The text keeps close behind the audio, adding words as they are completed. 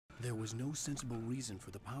There was no sensible reason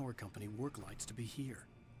for the power company work lights to be here.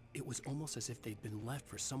 It was almost as if they'd been left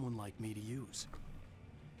for someone like me to use.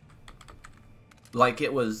 Like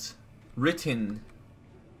it was written.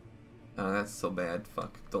 Oh, that's so bad.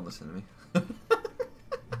 Fuck. Don't listen to me.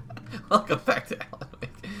 Welcome back to Alan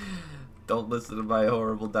Wake. Don't listen to my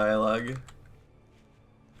horrible dialogue.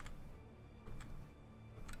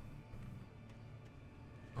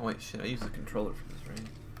 Oh wait, shit, I used the controller for this, right?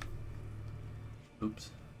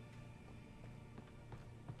 Oops.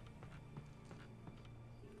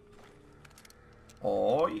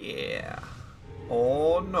 Oh yeah.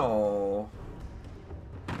 Oh no.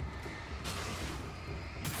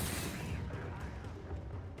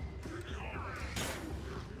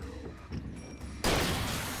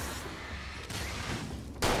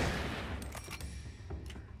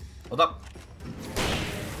 Hold up.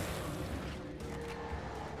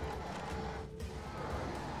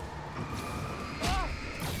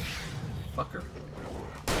 Fucker.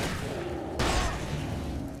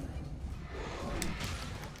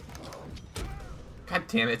 God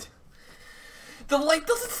damn it. The light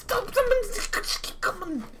doesn't stop them and just keep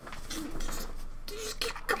coming. Just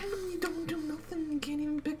keep coming. You don't do nothing. You can't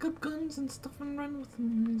even pick up guns and stuff and run with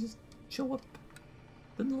them. They just show up.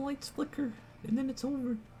 Then the lights flicker. And then it's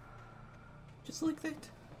over. Just like that.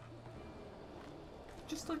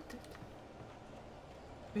 Just like that.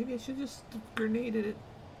 Maybe I should just grenaded it.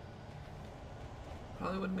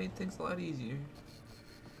 Probably would have made things a lot easier.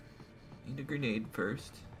 Need a grenade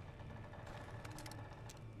first.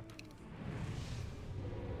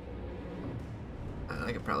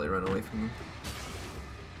 I could probably run away from them.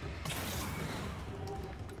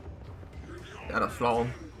 Gotta slow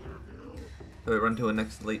him. Do I run to a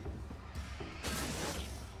next late?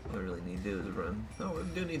 All I really need to do is run. No, we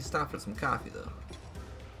do need to stop for some coffee though.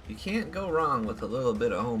 You can't go wrong with a little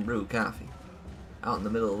bit of homebrew coffee. Out in the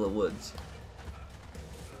middle of the woods.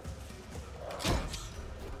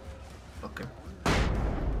 Okay.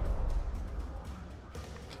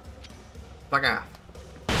 Fuck off.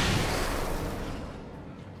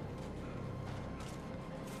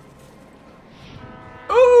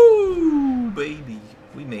 Oh, baby.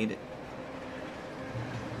 We made it.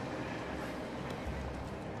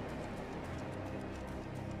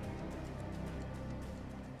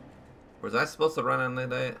 Was I supposed to run on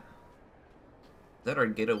that? Is that our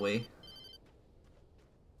getaway?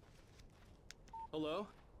 Hello?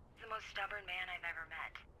 The most stubborn man I've ever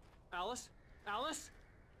met. Alice? Alice?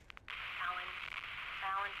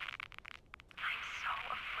 Alan, I'm so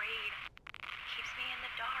afraid. Keeps me in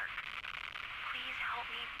the dark. Please help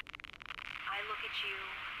me. I look at you,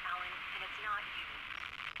 Alan, and it's not you.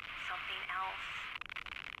 Something else.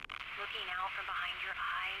 Looking out from behind your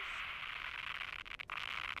eyes.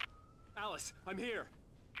 Alice, I'm here.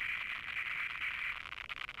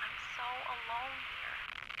 I'm so alone here.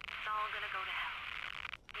 It's all gonna go to hell.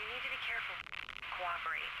 You need to be careful.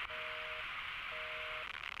 Cooperate.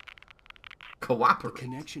 The Cooperate.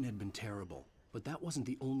 connection had been terrible, but that wasn't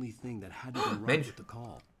the only thing that had to be right with the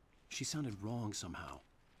call. She sounded wrong somehow,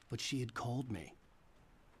 but she had called me.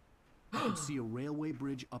 I could see a railway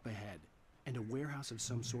bridge up ahead, and a warehouse of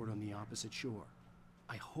some sort on the opposite shore.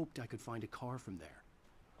 I hoped I could find a car from there.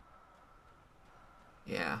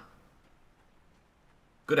 Yeah.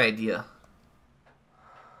 Good idea.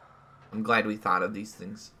 I'm glad we thought of these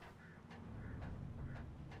things.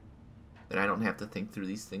 That I don't have to think through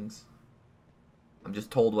these things. I'm just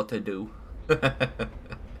told what to do.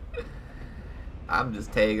 I'm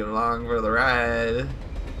just tagging along for the ride.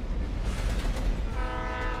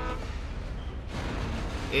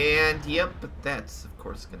 And yep, but that's of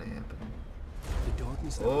course gonna happen. The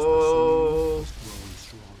darkness that was pursuing me was growing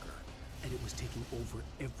stronger, and it was taking over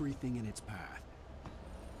everything in its path.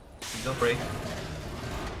 Don't break.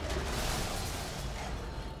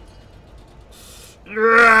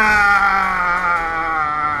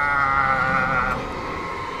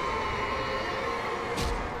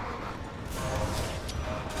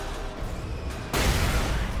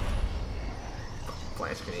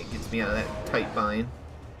 Flash grenade gets me out of that tight bind.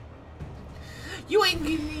 You ain't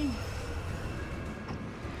getting me.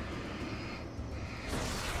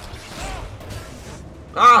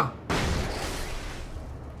 Ah!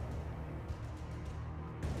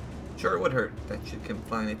 Sure, it would hurt. That shit came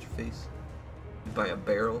flying at your face. By a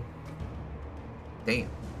barrel. Damn. It's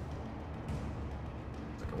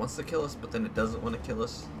like it wants to kill us, but then it doesn't want to kill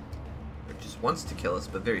us. Or it just wants to kill us,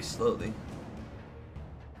 but very slowly.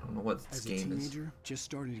 I don't know what this game is. As a teenager, just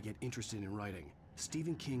starting to get interested in writing,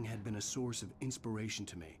 Stephen King had been a source of inspiration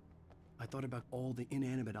to me. I thought about all the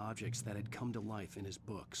inanimate objects that had come to life in his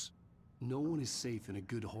books. No one is safe in a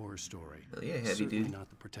good horror story. Hell yeah, heavy Certainly duty. not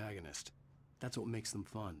the protagonist. That's what makes them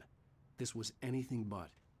fun. This was anything but.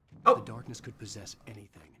 Oh! The darkness could possess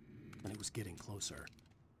anything, and it was getting closer.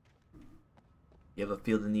 You ever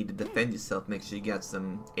feel the need to defend yourself? Make sure you got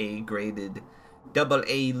some A-graded,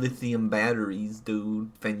 AA lithium batteries,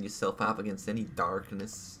 dude. Defend yourself off against any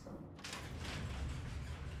darkness.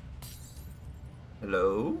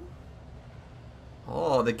 Hello?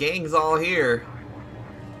 Oh, the gang's all here.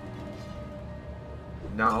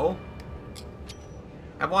 No.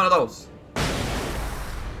 Have one of those. I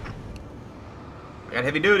got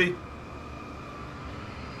heavy duty.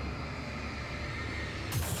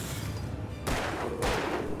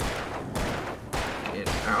 Get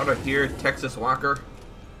out of here, Texas Walker.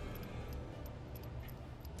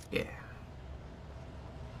 Yeah.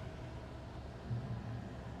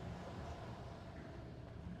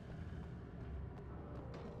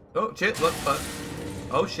 Oh shit, look,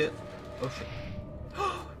 oh shit. Oh shit.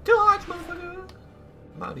 Dodge, motherfucker!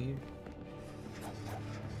 I'm out of here.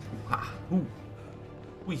 Ah, ooh.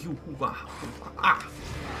 Wee, hoo, hoo, ah, ah.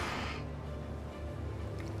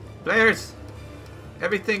 Players!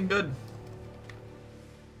 Everything good.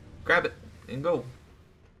 Grab it and go.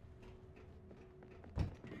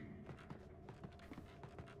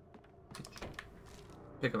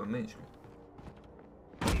 Pick up a manuscript.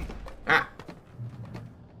 Ah!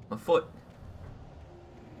 My foot.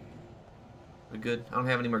 We're good. I don't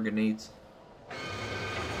have any more grenades.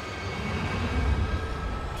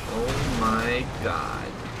 Oh my god.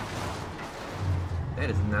 That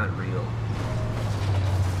is not real.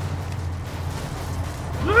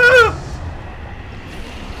 Ah!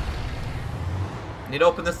 Need to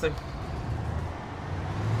open this thing.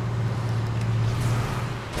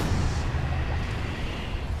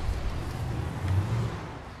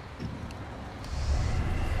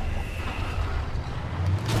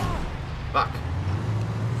 Fuck.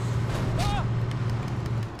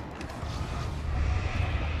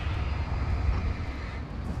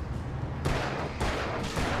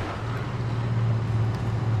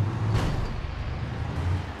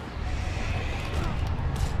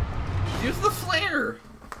 Use the flare!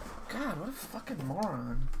 God, what a fucking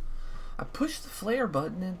moron. I push the flare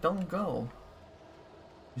button and it don't go.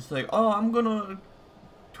 He's like, oh, I'm gonna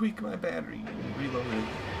tweak my battery and reload it.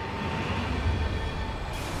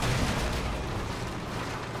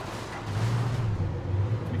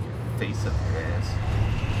 Make your face up your ass.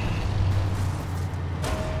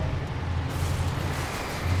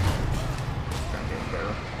 Goddamn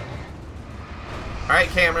barrel. Alright,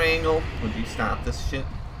 camera angle. Would you stop this shit?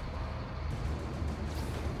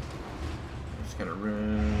 I'm just gonna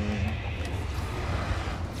run.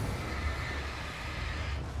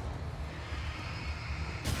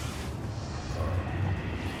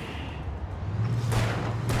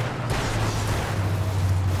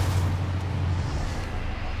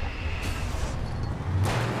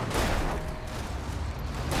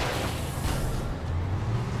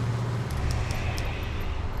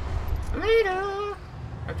 Later!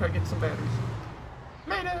 I try to get some batteries.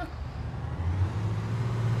 Later!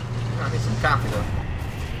 I need some coffee though.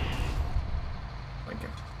 Thank you.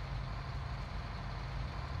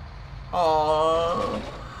 Aww,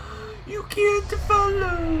 you can't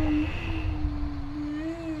follow.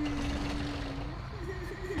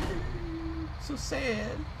 So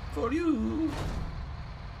sad for you.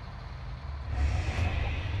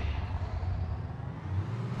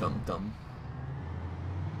 Dum dum.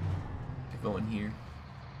 Go in here?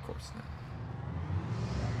 Of course not.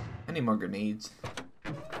 I need more grenades.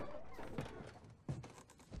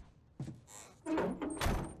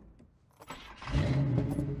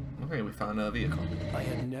 Okay, we found a vehicle. I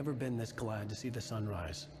had never been this glad to see the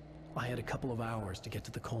sunrise. I had a couple of hours to get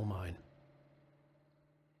to the coal mine.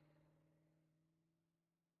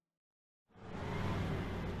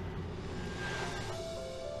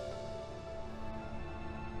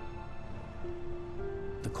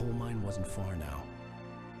 The coal mine wasn't far now.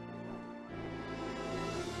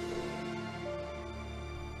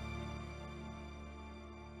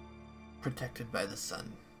 Protected by the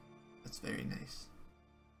sun. That's very nice.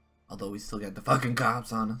 Although we still got the fucking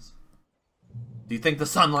cops on us. Do you think the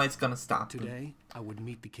sunlight's gonna stop them? Today, I would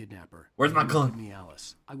meet the kidnapper. Where's my He would gun? give me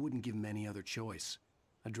Alice. I wouldn't give him any other choice.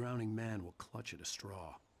 A drowning man will clutch at a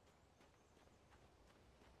straw.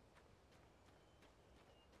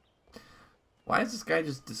 Why does this guy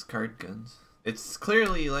just discard guns? It's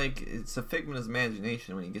clearly like it's a figment of his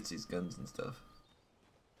imagination when he gets these guns and stuff.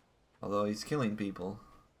 Although he's killing people,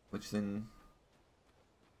 which then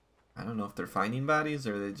I don't know if they're finding bodies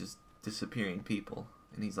or they're just disappearing people,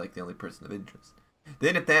 and he's like the only person of interest.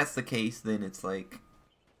 Then if that's the case, then it's like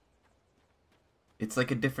It's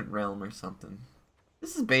like a different realm or something.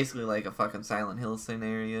 This is basically like a fucking Silent Hill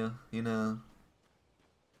scenario, you know?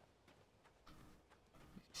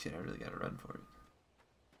 Shit, I really gotta run for it.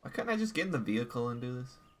 Why couldn't I just get in the vehicle and do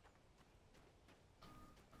this?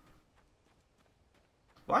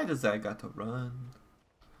 Why does that got to run?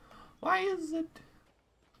 Why is it?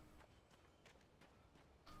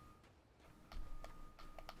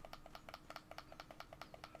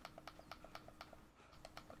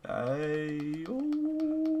 Ay,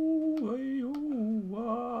 oh, ay, oh,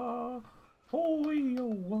 ah, oh, ay,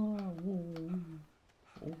 oh, ah,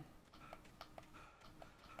 oh,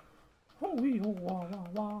 oh, ay, oh, wah, wah,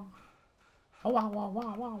 wah, oh, wah, wah,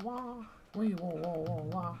 wah, wah, wah, ay, oh, wah, wah,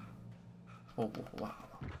 wah, oh, wow.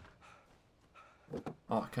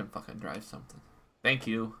 Oh, I couldn't fucking drive something. Thank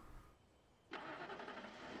you.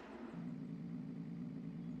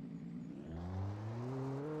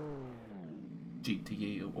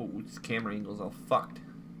 GTA. Oh, this camera angle's all fucked.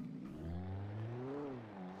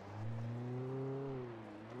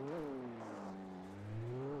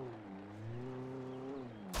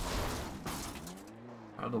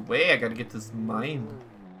 Out of the way, I gotta get this mine.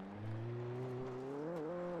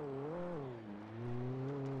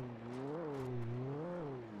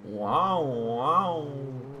 Wow, wow,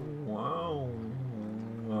 wow,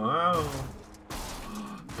 wow.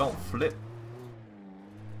 Don't flip.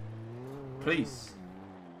 Please.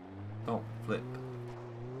 Don't flip.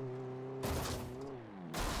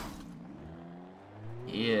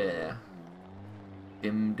 Yeah.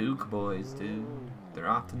 Them Duke boys, dude. They're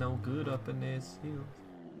off to no good up in these hills.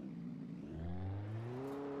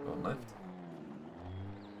 Going left.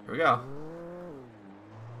 Here we go.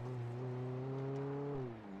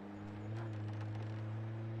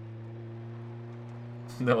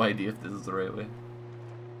 No idea if this is the right way.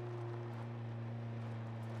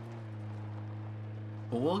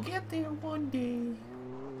 But we'll get there one day.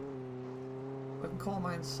 Fucking coal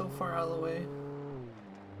mine's so far out of the way.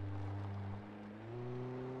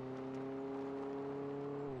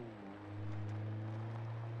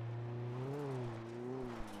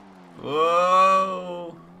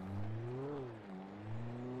 Whoa!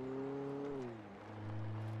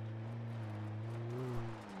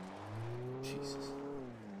 Jesus.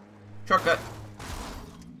 Shortcut.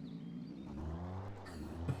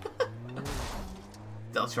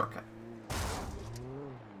 Del shortcut.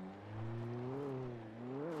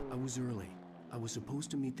 I was early. I was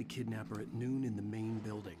supposed to meet the kidnapper at noon in the main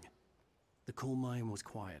building. The coal mine was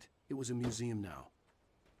quiet. It was a museum now.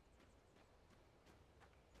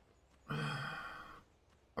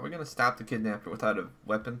 Are we gonna stop the kidnapper without a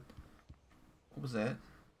weapon? What was that?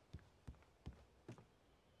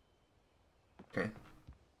 Okay.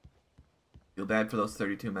 Feel bad for those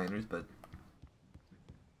 32 miners, but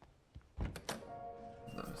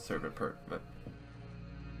no, serve it perk, but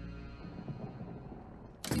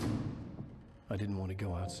I didn't want to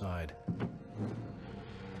go outside.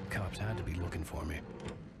 Cops had to be looking for me.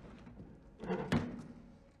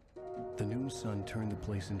 The noon sun turned the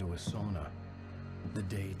place into a sauna. The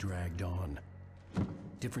day dragged on.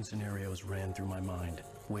 Different scenarios ran through my mind.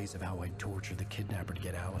 Ways of how I'd torture the kidnapper to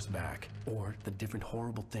get Alice back. Or the different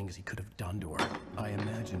horrible things he could have done to her. I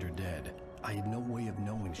imagined her dead. I had no way of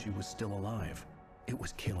knowing she was still alive. It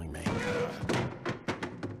was killing me.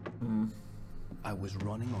 I was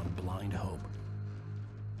running on blind hope.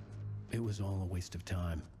 It was all a waste of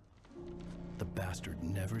time. The bastard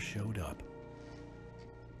never showed up.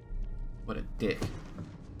 what a dick.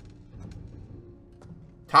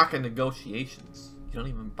 Talking negotiations. You don't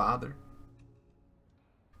even bother.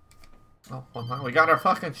 Oh, well, now we got our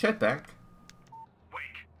fucking shit back.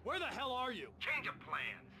 Wait, Where the hell are you? change of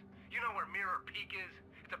plans. You know where Mirror Peak is?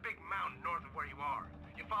 It's a big mountain north of where you are.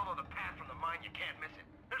 You follow the path from the mine, you can't miss it.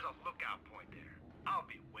 There's a lookout point there. I'll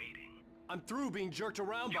be waiting. I'm through being jerked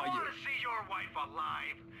around You by want you. to see your wife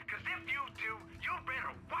alive? Because if you do, you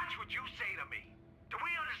better watch what you say to me. Do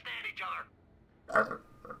we understand each other?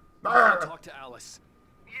 I want to talk to Alice.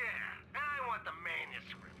 Yeah, and I want the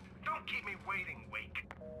manuscript. Don't keep me waiting, Wake.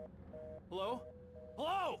 Hello?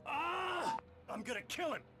 Hello? Ah! I'm gonna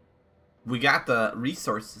kill him. We got the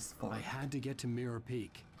resources for I had to get to Mirror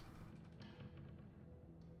Peak.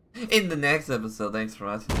 in the next episode. Thanks for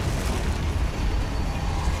watching.